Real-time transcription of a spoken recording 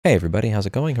Hey everybody, how's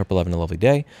it going? Hope you're having a lovely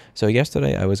day. So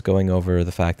yesterday I was going over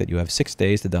the fact that you have 6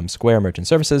 days to dump Square merchant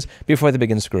services before they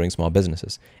begin screwing small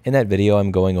businesses. In that video,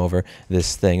 I'm going over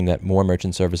this thing that more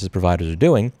merchant services providers are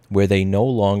doing, where they no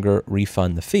longer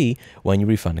refund the fee when you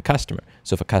refund a customer.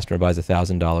 So if a customer buys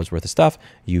 $1,000 worth of stuff,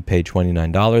 you pay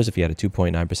 $29 if you had a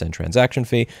 2.9% transaction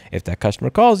fee. If that customer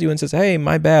calls you and says, hey,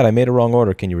 my bad, I made a wrong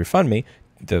order, can you refund me?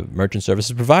 The merchant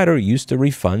services provider used to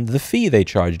refund the fee they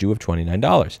charged you of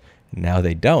 $29. Now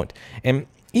they don't. And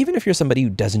even if you're somebody who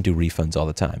doesn't do refunds all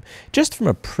the time, just from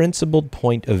a principled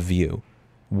point of view,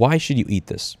 why should you eat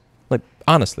this? Like,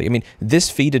 honestly, I mean, this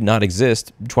fee did not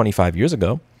exist 25 years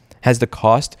ago. Has the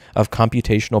cost of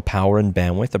computational power and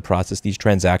bandwidth to process these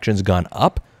transactions gone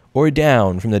up or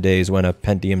down from the days when a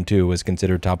Pentium 2 was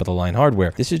considered top-of-the-line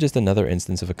hardware? This is just another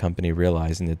instance of a company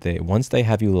realizing that once they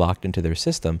have you locked into their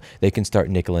system, they can start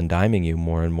nickel and diming you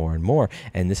more and more and more.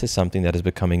 And this is something that is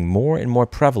becoming more and more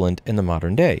prevalent in the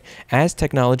modern day. As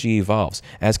technology evolves,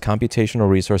 as computational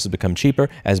resources become cheaper,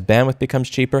 as bandwidth becomes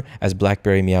cheaper, as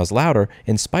BlackBerry meows louder,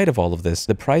 in spite of all of this,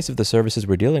 the price of the services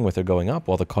we're dealing with are going up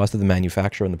while the cost of the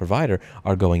manufacturer and the provider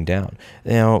are going down.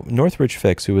 Now, Northridge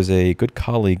Fix, who is a good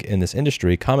colleague in this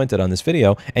industry, commented on this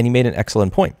video, and he made an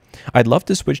excellent point. I'd love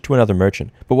to switch to another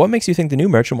merchant, but what makes you think the new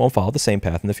merchant won't follow the same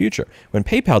path in the future? When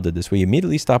PayPal did this, we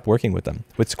immediately stopped working with them.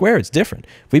 With Square, it's different.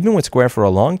 We've been with Square for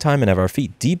a long time and have our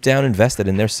feet deep down invested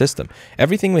in their system.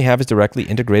 Everything we have is directly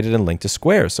integrated and linked to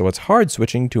Square, so it's hard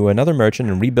switching to another merchant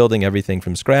and rebuilding everything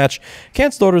from scratch.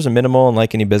 Cancelled orders are minimal, and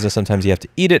like any business, sometimes you have to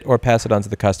eat it or pass it on to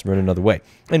the customer in another way.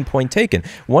 And point taken,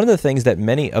 one of the things that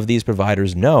many of these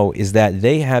providers know is that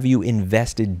they have you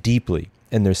invested deeply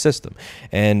in their system.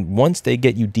 And once they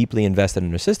get you deeply invested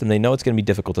in their system, they know it's going to be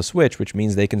difficult to switch, which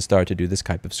means they can start to do this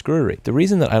type of screwery. The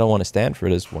reason that I don't want to stand for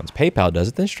it is once PayPal does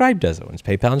it, then Stripe does it. Once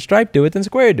PayPal and Stripe do it, then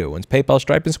Square do it. Once PayPal,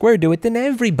 Stripe, and Square do it, then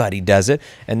everybody does it.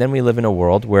 And then we live in a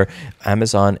world where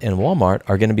Amazon and Walmart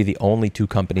are going to be the only two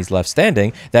companies left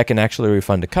standing that can actually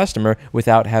refund a customer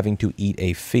without having to eat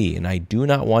a fee. And I do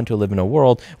not want to live in a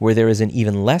world where there is an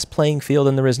even less playing field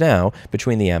than there is now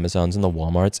between the Amazons and the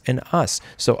Walmarts and us.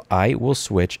 So I will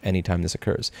switch anytime this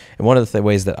occurs. And one of the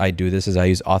ways that I do this is I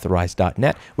use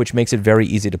Authorize.net, which makes it very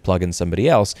easy to plug in somebody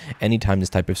else anytime this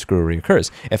type of screwery occurs.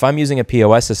 If I'm using a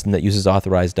POS system that uses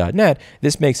Authorize.net,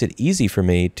 this makes it easy for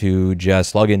me to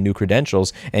just plug in new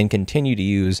credentials and continue to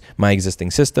use my existing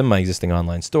system, my existing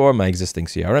online store, my existing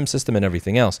CRM system, and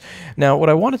everything else. Now, what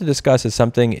I wanted to discuss is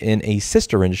something in a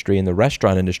sister industry, in the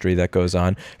restaurant industry, that goes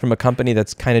on from a company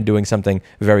that's kind of doing something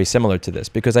very similar to this,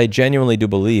 because I genuinely do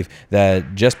believe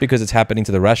that just because it's happening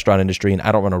to the restaurant industry and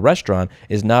I don't run a restaurant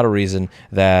is not a reason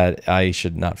that I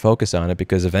should not focus on it,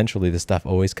 because eventually this stuff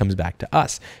always comes back to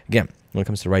us. Again, when it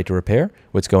comes to right to repair,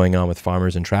 what's going on with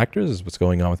farmers and tractors is what's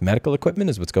going on with medical equipment,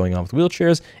 is what's going on with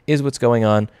wheelchairs, is what's going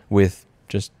on with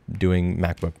just doing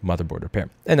MacBook motherboard repair.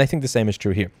 And I think the same is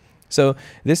true here. So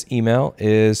this email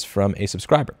is from a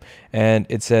subscriber, and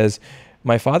it says,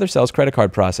 my father sells credit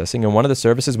card processing, and one of the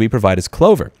services we provide is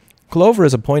Clover. Clover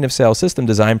is a point-of-sale system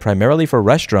designed primarily for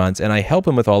restaurants, and I help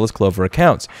him with all his Clover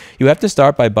accounts. You have to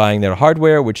start by buying their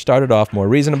hardware, which started off more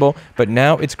reasonable, but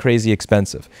now it's crazy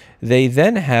expensive. They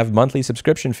then have monthly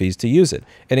subscription fees to use it.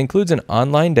 It includes an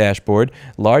online dashboard,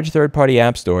 large third-party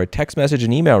app store, text message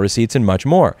and email receipts, and much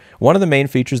more. One of the main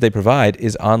features they provide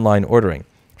is online ordering.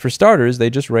 For starters,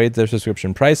 they just raised their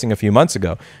subscription pricing a few months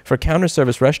ago. For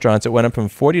counter-service restaurants, it went up from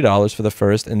 $40 for the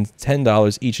first and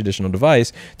 $10 each additional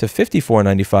device to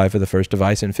 $54.95 for the first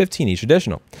device and $15 each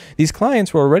additional. These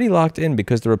clients were already locked in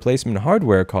because the replacement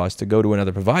hardware cost to go to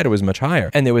another provider was much higher,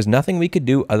 and there was nothing we could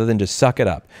do other than just suck it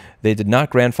up. They did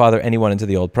not grandfather anyone into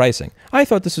the old pricing. I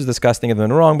thought this was disgusting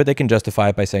and wrong, but they can justify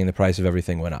it by saying the price of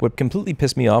everything went up. What completely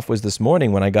pissed me off was this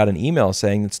morning when I got an email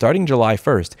saying that starting July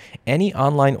 1st, any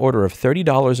online order of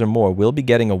 $30 or more will be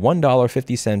getting a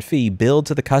 $1.50 fee billed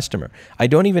to the customer. I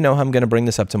don't even know how I'm going to bring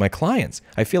this up to my clients.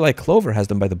 I feel like Clover has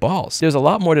them by the balls. There's a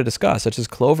lot more to discuss, such as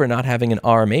Clover not having an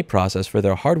RMA process for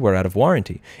their hardware out of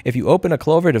warranty. If you open a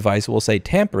Clover device, it will say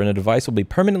tamper, and a device will be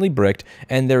permanently bricked,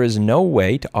 and there is no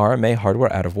way to RMA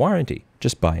hardware out of warranty.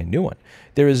 Just buy a new one.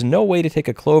 There is no way to take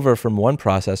a Clover from one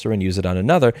processor and use it on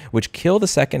another, which kill the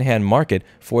secondhand market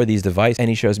for these devices. And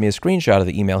he shows me a screenshot of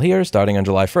the email here. Starting on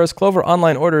July 1st, Clover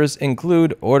online orders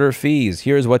include order fees.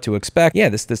 Here's what to expect. Yeah,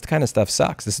 this kind of stuff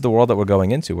sucks. This is the world that we're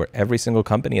going into, where every single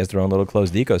company has their own little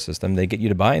closed ecosystem. They get you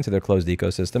to buy into their closed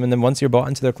ecosystem, and then once you're bought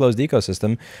into their closed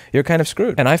ecosystem, you're kind of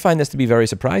screwed. And I find this to be very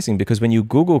surprising, because when you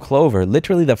Google Clover,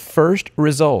 literally the first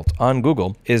result on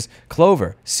Google is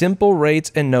Clover, simple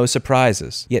rates and no surprises.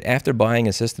 Yet after buying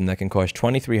a system that can cost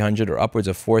 $2,300 or upwards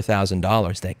of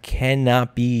 $4,000 that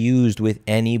cannot be used with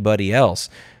anybody else,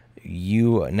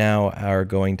 you now are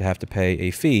going to have to pay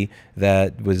a fee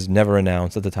that was never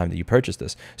announced at the time that you purchased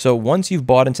this. So once you've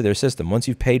bought into their system, once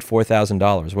you've paid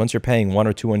 $4,000, once you're paying $100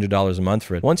 or $200 a month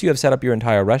for it, once you have set up your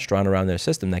entire restaurant around their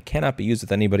system that cannot be used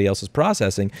with anybody else's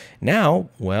processing, now,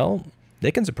 well,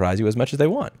 they can surprise you as much as they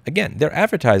want. Again, they're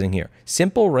advertising here.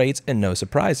 Simple rates and no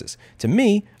surprises. To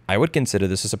me, I would consider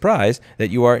this a surprise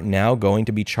that you are now going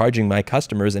to be charging my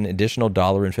customers an additional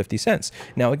 $1.50.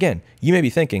 Now, again, you may be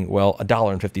thinking, well,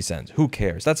 $1.50, who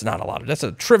cares? That's not a lot. That's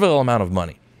a trivial amount of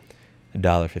money.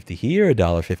 $1.50 here,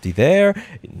 $1.50 there,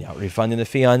 refunding the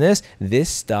fee on this.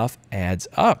 This stuff adds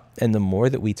up. And the more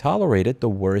that we tolerate it, the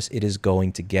worse it is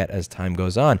going to get as time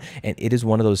goes on. And it is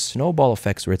one of those snowball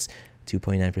effects where it's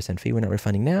 2.9% fee we're not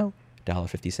refunding now,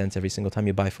 $1.50 every single time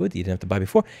you buy food that you didn't have to buy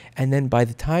before. And then by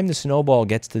the time the snowball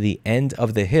gets to the end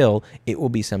of the hill, it will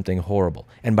be something horrible.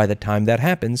 And by the time that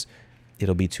happens,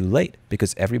 it'll be too late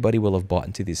because everybody will have bought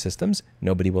into these systems.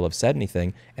 Nobody will have said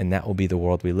anything. And that will be the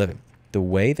world we live in. The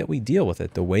way that we deal with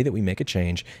it, the way that we make a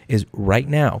change is right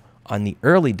now on the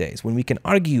early days when we can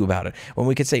argue about it, when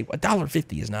we could say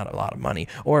 $1.50 is not a lot of money,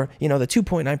 or, you know, the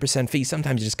 2.9% fee,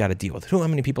 sometimes you just got to deal with it. How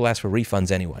many people ask for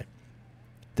refunds anyway?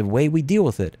 The way we deal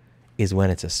with it is when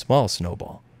it's a small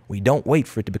snowball. We don't wait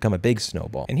for it to become a big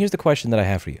snowball. And here's the question that I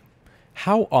have for you.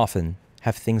 How often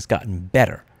have things gotten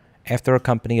better after a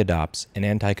company adopts an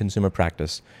anti-consumer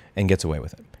practice and gets away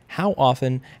with it? How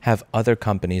often have other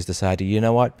companies decided, you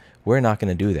know what, we're not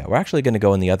going to do that. We're actually going to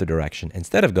go in the other direction.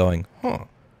 Instead of going,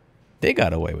 they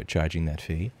got away with charging that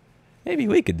fee. Maybe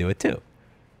we could do it too.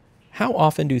 How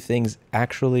often do things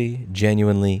actually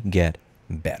genuinely get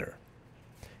better?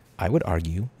 I would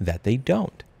argue that they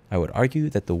don't. I would argue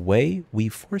that the way we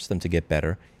force them to get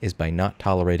better is by not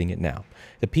tolerating it now.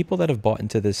 The people that have bought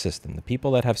into this system, the people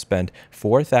that have spent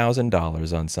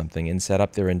 $4,000 on something and set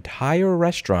up their entire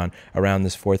restaurant around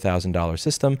this $4,000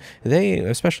 system, they,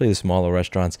 especially the smaller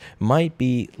restaurants, might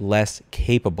be less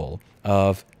capable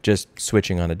of just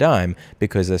switching on a dime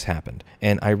because this happened.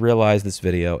 And I realize this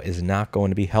video is not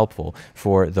going to be helpful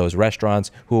for those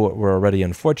restaurants who were already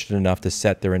unfortunate enough to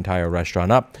set their entire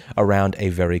restaurant up around a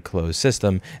very closed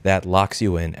system that locks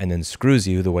you in and then screws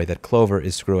you the way that Clover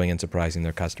is screwing and surprising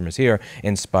their customers here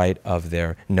in spite of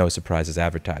their no surprises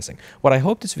advertising. What I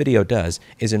hope this video does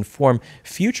is inform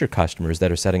future customers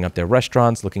that are setting up their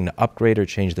restaurants, looking to upgrade or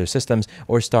change their systems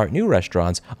or start new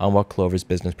restaurants on what Clover's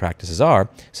business practices are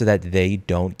so that they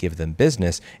don't give them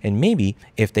business. And maybe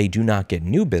if they do not get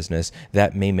new business,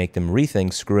 that may make them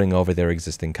rethink screwing over their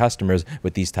existing customers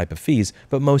with these type of fees.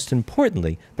 But most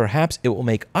importantly, perhaps it will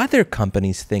make other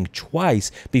companies think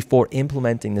twice before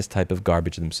implementing this type of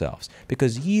garbage themselves.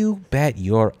 Because you bet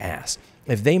your ass,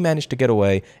 if they manage to get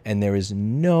away and there is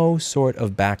no sort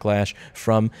of backlash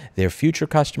from their future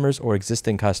customers or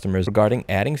existing customers regarding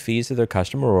adding fees to their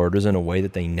customer orders in a way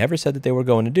that they never said that they were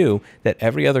going to do, that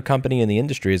every other company in the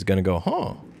industry is going to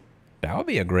go, that would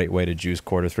be a great way to juice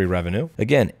Q3 revenue.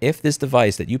 Again, if this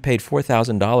device that you paid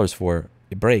 $4,000 for,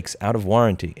 it breaks out of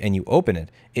warranty and you open it,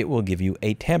 it will give you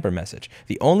a tamper message.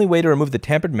 The only way to remove the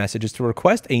tampered message is to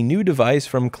request a new device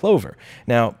from Clover.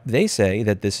 Now, they say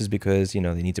that this is because, they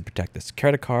need to protect the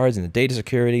credit cards and the data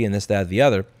security and this, that, the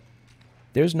other.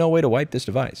 There's no way to wipe this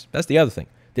device. That's the other thing.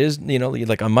 There's,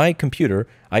 like on my computer,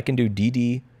 I can do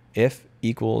dd if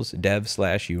equals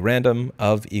dev/u random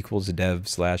of equals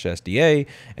dev/SDA,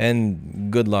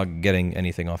 and good luck getting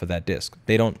anything off of that disk.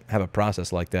 They don't have a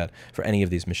process like that for any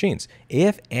of these machines.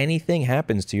 If anything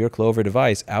happens to your Clover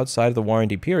device outside of the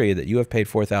warranty period that you have paid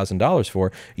 $4,000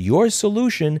 for, your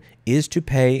solution is to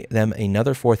pay them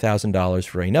another $4,000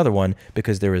 for another one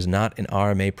because there is not an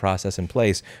RMA process in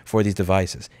place for these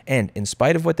devices. And in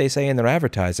spite of what they say in their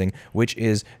advertising, which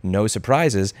is no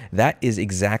surprises, that is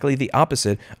exactly the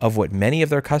opposite of what many of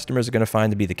their customers are going to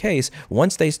find to be the case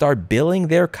once they start billing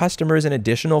their customers an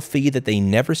additional fee that they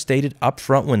never stated up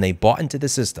front when they bought into the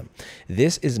system.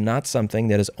 This is not something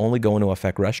that is only going to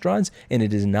affect restaurants, and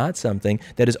it is not something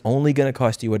that is only going to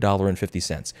cost you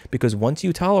 $1.50, because once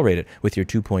you tolerate it with your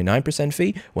 2.9%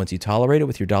 fee, once you tolerate it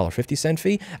with your $1.50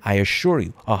 fee, I assure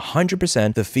you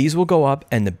 100% the fees will go up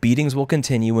and the beatings will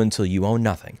continue until you own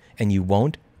nothing, and you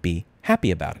won't be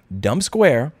happy about it. Dumb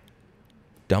Square,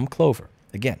 dumb Clover.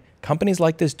 Again, companies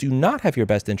like this do not have your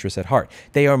best interests at heart.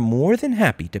 They are more than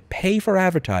happy to pay for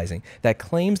advertising that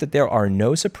claims that there are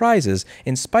no surprises,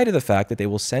 in spite of the fact that they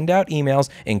will send out emails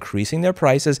increasing their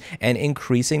prices and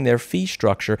increasing their fee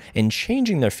structure and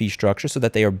changing their fee structure so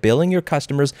that they are billing your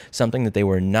customers something that they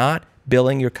were not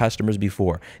billing your customers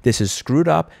before. This is screwed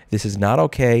up. This is not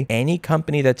okay. Any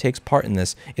company that takes part in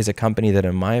this is a company that,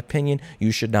 in my opinion,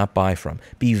 you should not buy from.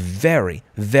 Be very,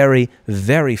 very,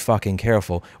 very fucking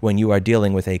careful when you are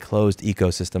dealing with a closed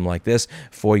ecosystem like this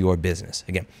for your business.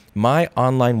 Again, my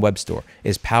online web store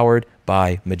is powered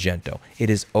by Magento. It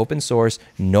is open source.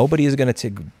 Nobody is going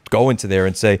to go into there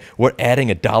and say, we're adding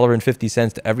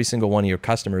 $1.50 to every single one of your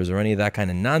customers or any of that kind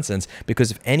of nonsense,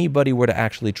 because if anybody were to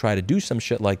actually try to do some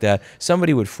shit like that,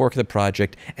 somebody would fork the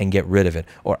project and get rid of it.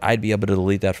 Or I'd be able to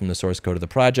delete that from the source code of the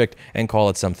project and call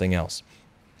it something else.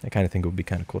 I kind of think it would be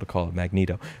kind of cool to call it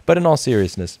Magneto. But in all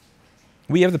seriousness,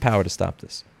 we have the power to stop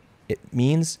this. It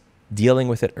means dealing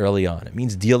with it early on. It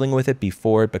means dealing with it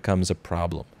before it becomes a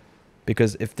problem.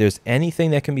 Because if there's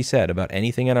anything that can be said about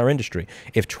anything in our industry,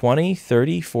 if 20,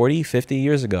 30, 40, 50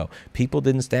 years ago, people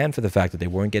didn't stand for the fact that they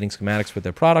weren't getting schematics for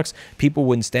their products, people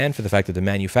wouldn't stand for the fact that the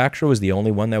manufacturer was the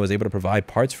only one that was able to provide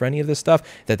parts for any of this stuff,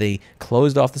 that they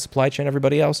closed off the supply chain,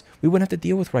 everybody else, we wouldn't have to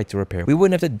deal with right to repair. We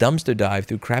wouldn't have to dumpster dive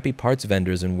through crappy parts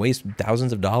vendors and waste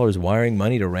thousands of dollars wiring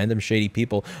money to random shady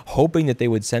people, hoping that they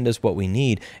would send us what we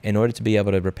need in order to be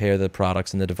able to repair the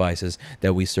products and the devices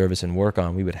that we service and work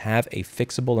on. We would have a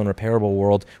fixable and repairable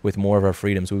world with more of our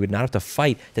freedoms. We would not have to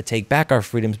fight to take back our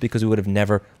freedoms because we would have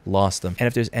never lost them. And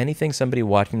if there's anything somebody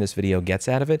watching this video gets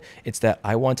out of it, it's that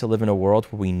I want to live in a world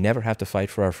where we never have to fight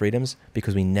for our freedoms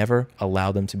because we never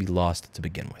allow them to be lost to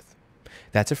begin with.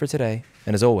 That's it for today.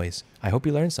 And as always, I hope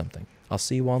you learned something. I'll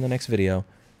see you all in the next video.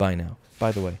 Bye now.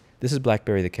 By the way, this is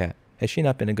Blackberry the cat. Has she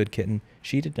not been a good kitten?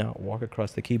 She did not walk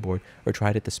across the keyboard or try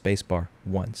to hit the space bar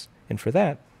once. And for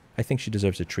that, I think she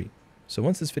deserves a treat. So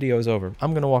once this video is over,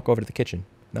 I'm going to walk over to the kitchen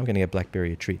and I'm going to get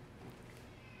Blackberry a treat.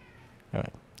 All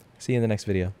right. See you in the next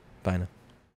video. Bye now.